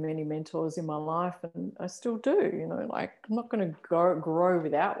I've had many mentors in my life and I still do, like I'm not going to grow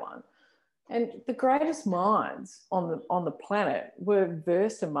without one. And the greatest minds on the planet were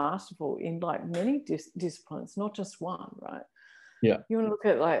versed and masterful in like many disciplines, not just one, right? yeah, You want to look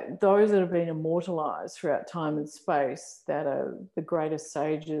at like those that have been immortalized throughout time and space, that are the greatest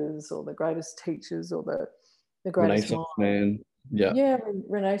sages or the greatest teachers or the greatest Renaissance minds. man. Yeah. Yeah,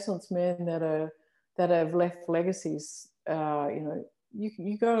 Renaissance men that have left legacies.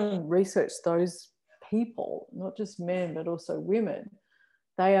 You go and research those people, not just men but also women.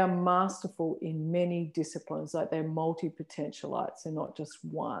 They are masterful in many disciplines, like they're multi-potentialites, they're not just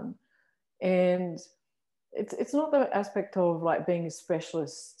one. And it's not the aspect of like being a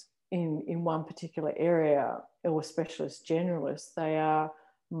specialist in one particular area or a specialist generalist. They are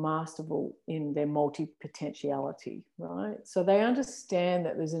masterful in their multi-potentiality, right? So they understand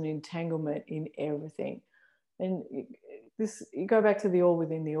that there's an entanglement in everything. And this, you go back to the all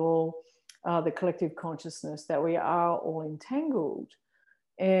within the all, the collective consciousness, that we are all entangled.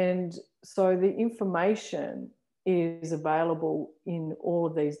 And so the information is available in all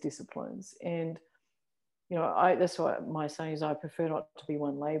of these disciplines. And that's what my saying is, I prefer not to be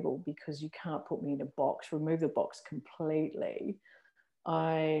one label, because you can't put me in a box. Remove the box completely.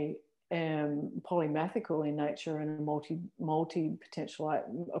 I am polymathical in nature and a multi potential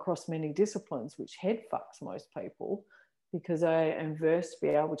across many disciplines, which head fucks most people, because I am versed to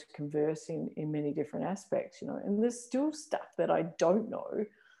be able to converse in many different aspects, and there's still stuff that I don't know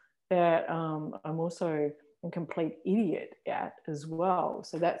that I'm also a complete idiot at as well.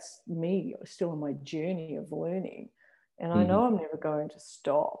 So that's me still on my journey of learning. And I know I'm never going to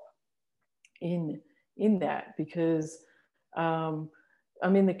stop in that, because I'm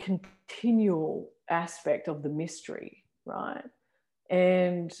in the continual aspect of the mystery, right?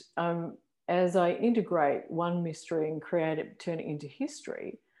 And as I integrate one mystery and create it, turn it into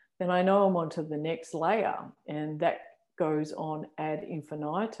history, then I know I'm on to the next layer, and that goes on ad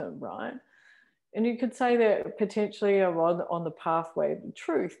infinitum, right? And you could say that potentially I'm on the pathway of the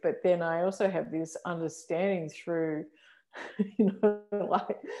truth, but then I also have this understanding through,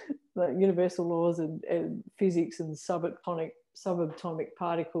 like the universal laws and physics and subatomic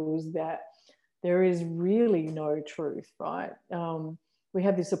particles, that there is really no truth, right? We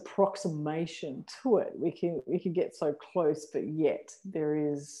have this approximation to it. We can get so close, but yet there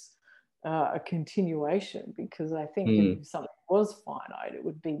is a continuation, because I think if something was finite, it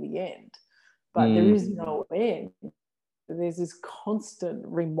would be the end. But there is no end. There's this constant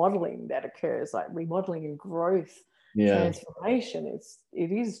remodeling that occurs, like remodeling and growth, transformation.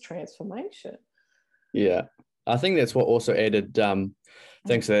 It is transformation. Yeah, I think that's what also added.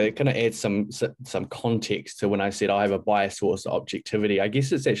 Thanks. It kind of adds some context to when I said I have a bias towards objectivity. I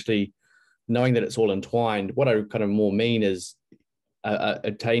guess it's actually knowing that it's all entwined. What I kind of more mean is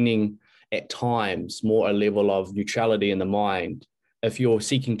attaining at times more a level of neutrality in the mind. If you're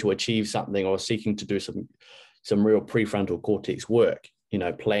seeking to achieve something or seeking to do some real prefrontal cortex work,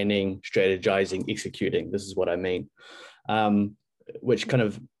 planning, strategizing, executing. This is what I mean. Which kind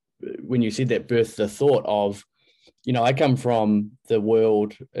of, when you said that, birthed the thought of, I come from the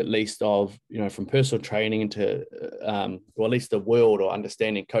world, at least of, from personal training into, or at least the world or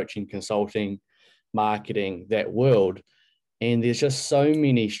understanding coaching, consulting, marketing, that world. And there's just so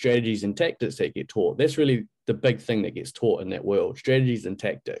many strategies and tactics that get taught. That's really the big thing that gets taught in that world, strategies and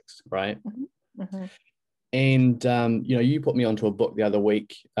tactics, right? And, you put me onto a book the other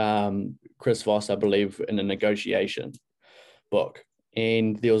week, Chris Voss, I believe, in a negotiation book.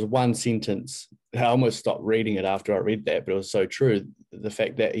 And there was one sentence, I almost stopped reading it after I read that, but it was so true. The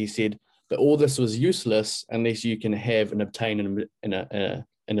fact that he said, but all this was useless unless you can have and obtain an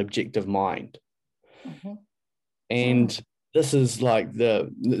objective mind. And this is this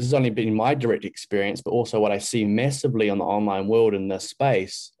has only been my direct experience, but also what I see massively on the online world in this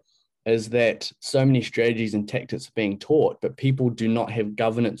space is that so many strategies and tactics are being taught, but people do not have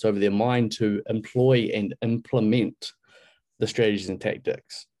governance over their mind to employ and implement the strategies and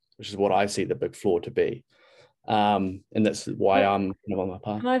tactics, which is what I see the big flaw to be. And that's why I'm on my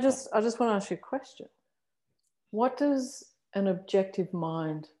path. And I just want to ask you a question. What does an objective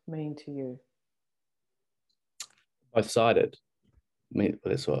mind mean to you? Both-sided. I mean,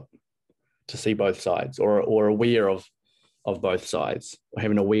 that's what, to see both sides, or aware of both sides, or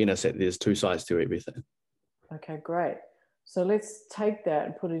have an awareness that there's two sides to everything. Okay, great. So let's take that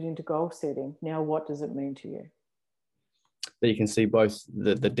and put it into goal setting. Now, what does it mean to you? that you can see both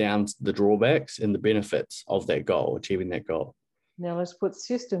the downs, the drawbacks, and the benefits of that goal, achieving that goal. Now let's put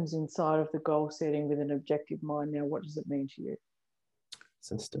systems inside of the goal setting with an objective mind. Now, what does it mean to you?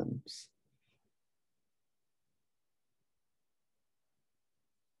 Systems.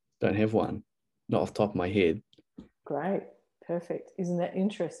 Don't have one, not off the top of my head. Great, perfect. Isn't that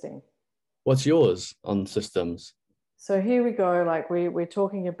interesting? What's yours on systems? So here we go, like we're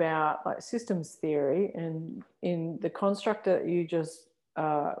talking about like systems theory, and in the construct that you just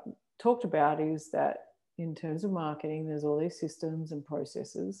talked about is that in terms of marketing, there's all these systems and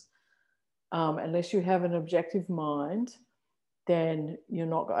processes. Unless you have an objective mind, then you're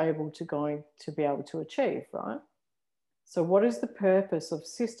not going to be able to achieve, right? So what is the purpose of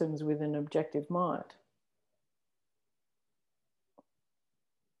systems with an objective mind?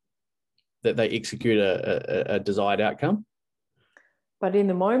 That they execute a desired outcome. But in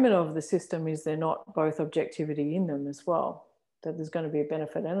the moment of the system, is there not both objectivity in them as well? That there's going to be a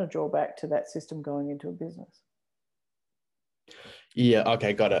benefit and a drawback to that system going into a business. Yeah,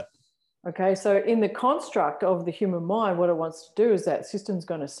 okay, got it. Okay, so in the construct of the human mind, what it wants to do is that system's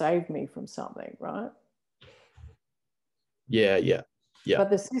going to save me from something, right? Yeah.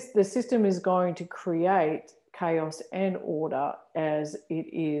 But the system is going to create chaos and order as it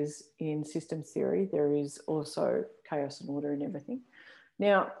is in systems theory. There is also chaos and order in everything.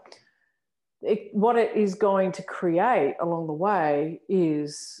 Now, what it is going to create along the way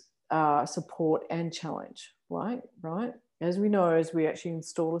is support and challenge, right? As we know, as we actually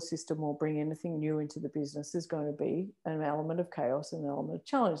install a system or bring anything new into the business, there's going to be an element of chaos and an element of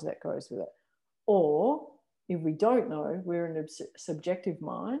challenge that goes with it. Or if we don't know, we're in a subjective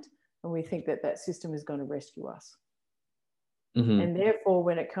mind and we think that that system is going to rescue us. Mm-hmm. And therefore,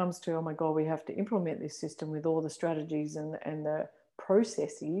 when it comes to, oh my God, we have to implement this system with all the strategies and the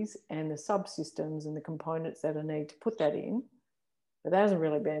processes and the subsystems and the components that are needed to put that in, but that hasn't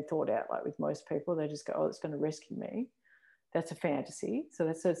really been thought out. Like with most people, they just go, oh, it's going to rescue me. That's a fantasy. So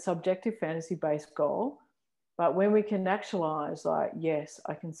that's a subjective fantasy-based goal. But when we can actualize, like, yes,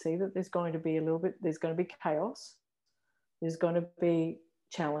 I can see that there's going to be there's going to be chaos. There's going to be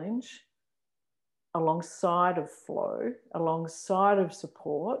challenge alongside of flow, alongside of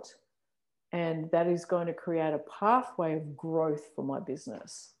support. And that is going to create a pathway of growth for my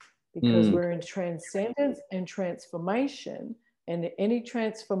business because we're in transcendence and transformation. And any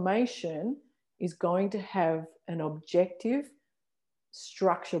transformation is going to have an objective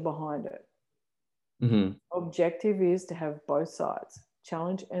structure behind it. Mm-hmm. Objective is to have both sides,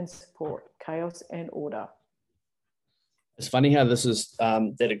 challenge and support, chaos and order. It's funny how this is,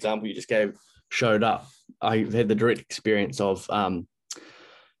 that example you just gave showed up. I've had the direct experience of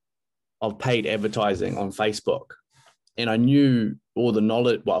paid advertising on Facebook. And I knew all the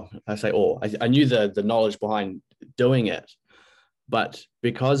knowledge, well, I knew the knowledge behind doing it. But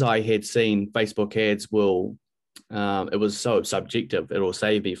because I had seen Facebook ads it was so subjective, it will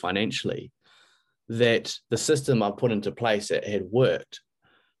save me financially, that the system I put into place, it had worked.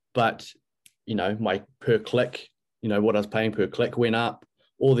 But, my per click, what I was paying per click went up.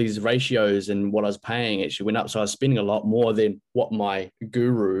 All these ratios and what I was paying actually went up. So I was spending a lot more than what my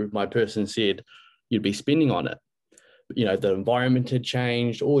guru, my person said you'd be spending on it. But, the environment had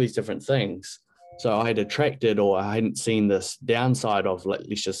changed, all these different things. So I had attracted, or I hadn't seen this downside of,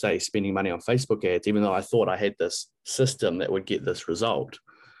 let's just say, spending money on Facebook ads, even though I thought I had this system that would get this result.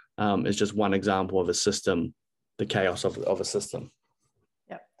 It's just one example of a system, the chaos of a system.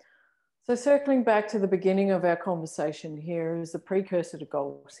 Yeah. So circling back to the beginning of our conversation here is the precursor to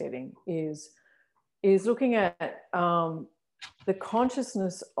goal setting is looking at the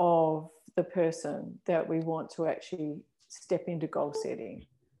consciousness of the person that we want to actually step into goal setting,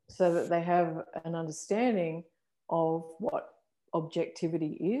 so that they have an understanding of what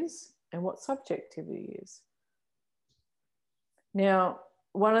objectivity is and what subjectivity is. Now,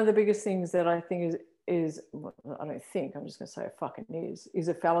 one of the biggest things that I think I don't think, I'm just going to say it fucking is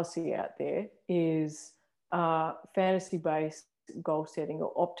a fallacy out there, is fantasy-based goal setting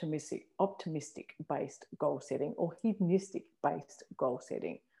or optimistic-based goal setting or hedonistic-based goal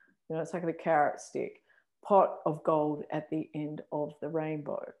setting. It's like the carrot stick, pot of gold at the end of the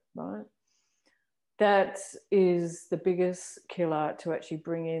rainbow, right? That is the biggest killer to actually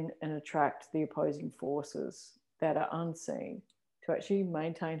bring in and attract the opposing forces that are unseen to actually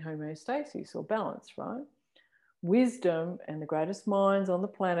maintain homeostasis or balance, right? Wisdom and the greatest minds on the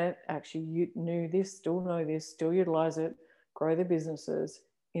planet actually knew this, still know this, still utilize it, grow their businesses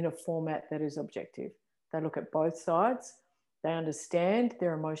in a format that is objective. They look at both sides. They understand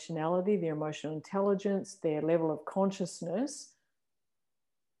their emotionality, their emotional intelligence, their level of consciousness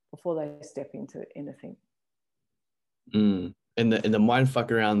before they step into anything. And the mind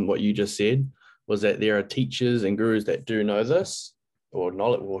fuck around what you just said was that there are teachers and gurus that do know this, or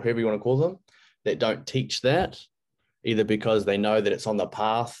knowledge, or whoever you want to call them, that don't teach that, either because they know that it's on the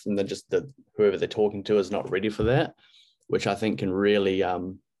path and then just whoever they're talking to is not ready for that, which I think can really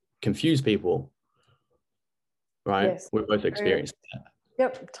confuse people, right? Yes. We've both experienced that.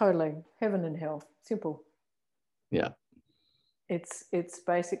 Yep, totally. Heaven and hell. Simple. Yeah. It's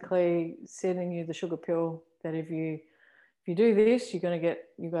basically sending you the sugar pill that if you do this, you go to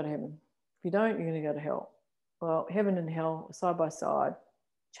heaven. If you don't, you're going to go to hell. Well, heaven and hell are side by side,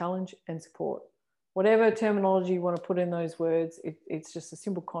 challenge and support. Whatever terminology you want to put in those words, it's just a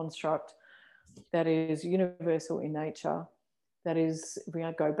simple construct that is universal in nature. That is, if we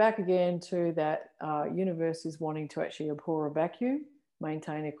go back again to that, universe is wanting to actually abhor a vacuum,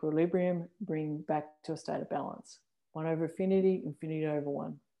 maintain equilibrium, bring back to a state of balance. 1 over infinity, infinity over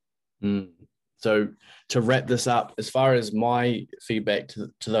 1. So to wrap this up, as far as my feedback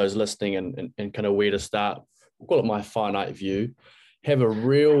to those listening and kind of where to start, we'll call it my finite view, have a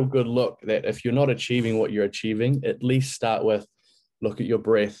real good look that if you're not achieving what you're achieving, at least start with, look at your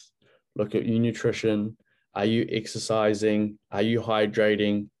breath, look at your nutrition. Are you exercising? Are you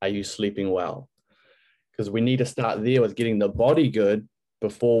hydrating? Are you sleeping well? Because we need to start there with getting the body good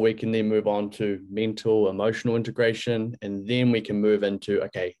before we can then move on to mental, emotional integration. And then we can move into,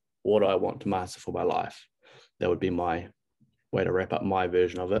 okay, what do I want to master for my life? That would be my way to wrap up my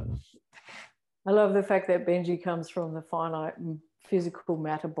version of it. I love the fact that Benji comes from the finite physical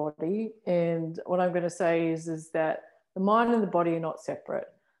matter body. And what I'm going to say is that the mind and the body are not separate.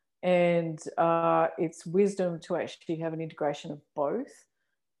 And it's wisdom to actually have an integration of both,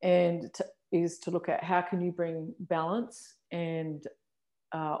 and is to look at how can you bring balance and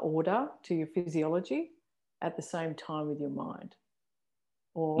order to your physiology at the same time with your mind,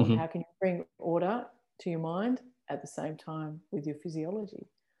 or how can you bring order to your mind at the same time with your physiology.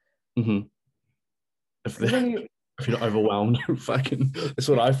 If you're not overwhelmed, fucking, that's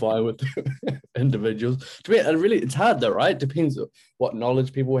what I find with individuals. To me, it's hard though, right? Depends on what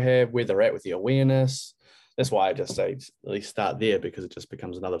knowledge people have, where they're at with the awareness. That's why I just say at least start there, because it just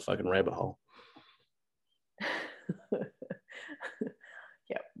becomes another fucking rabbit hole.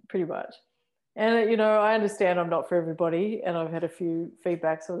 Yeah, pretty much. And, I understand I'm not for everybody, and I've had a few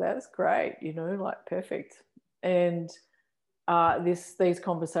feedbacks on that. It's great, like perfect. And these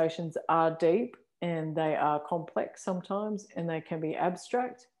conversations are deep, and they are complex sometimes, and they can be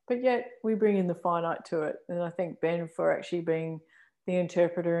abstract, but yet we bring in the finite to it. And I think Ben for actually being the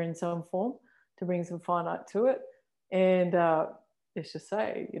interpreter in some form to bring some finite to it. And let's just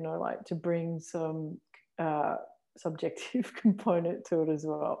say, like to bring some subjective component to it as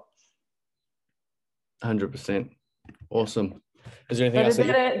well. 100%. Awesome. Is there anything else?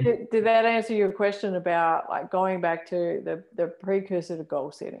 Did that answer your question about like going back to the precursor to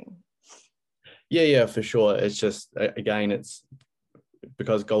goal setting? Yeah, for sure. It's just, again, it's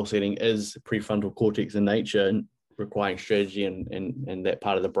because goal setting is prefrontal cortex in nature and requiring strategy and that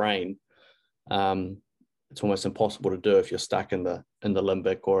part of the brain. It's almost impossible to do if you're stuck in the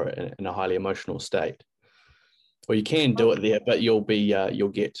limbic or in a highly emotional state. Or you can do it there, but you'll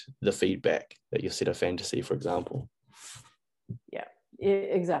get the feedback that you set a fantasy, for example. Yeah,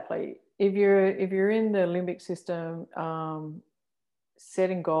 exactly. If you're in the limbic system,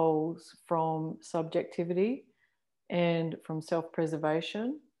 setting goals from subjectivity and from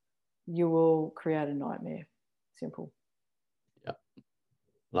self-preservation, you will create a nightmare. Simple. Yeah,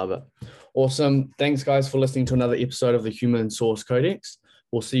 love it. Awesome. Thanks, guys, for listening to another episode of the Human Source Codex.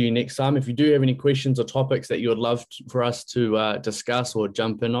 We'll see you next time. If you do have any questions or topics that you would love for us to discuss or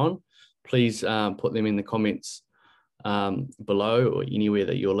jump in on, please put them in the comments below or anywhere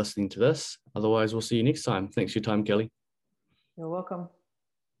that you're listening to this. Otherwise, we'll see you next time. Thanks for your time, Kelly. You're welcome.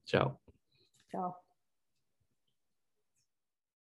 Ciao. Ciao.